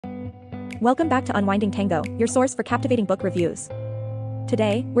Welcome back to Unwinding Tango, your source for captivating book reviews.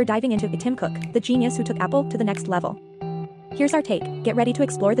 Today, we're diving into Tim Cook, the genius who took Apple to the next level. Here's our take. Get ready to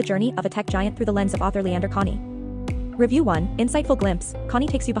explore the journey of a tech giant through the lens of author Leander Connie. Review 1, Insightful Glimpse. Connie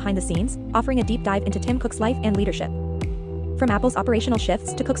takes you behind the scenes, offering a deep dive into Tim Cook's life and leadership. From Apple's operational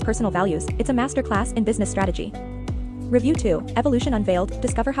shifts to Cook's personal values, it's a masterclass in business strategy. Review 2, Evolution Unveiled.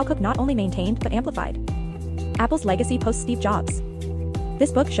 Discover how Cook not only maintained but amplified Apple's legacy post-Steve Jobs.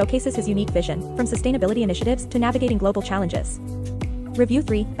 This book showcases his unique vision, from sustainability initiatives to navigating global challenges. Review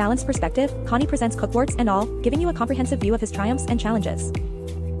 3, Balanced Perspective. Connie presents Cook warts and all, giving you a comprehensive view of his triumphs and challenges.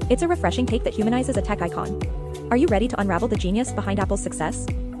 It's a refreshing take that humanizes a tech icon. Are you ready to unravel the genius behind Apple's success?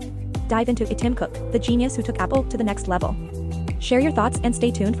 Dive into Tim Cook, the genius who took Apple to the next level. Share your thoughts and stay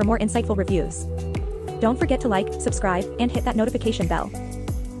tuned for more insightful reviews. Don't forget to like, subscribe, and hit that notification bell.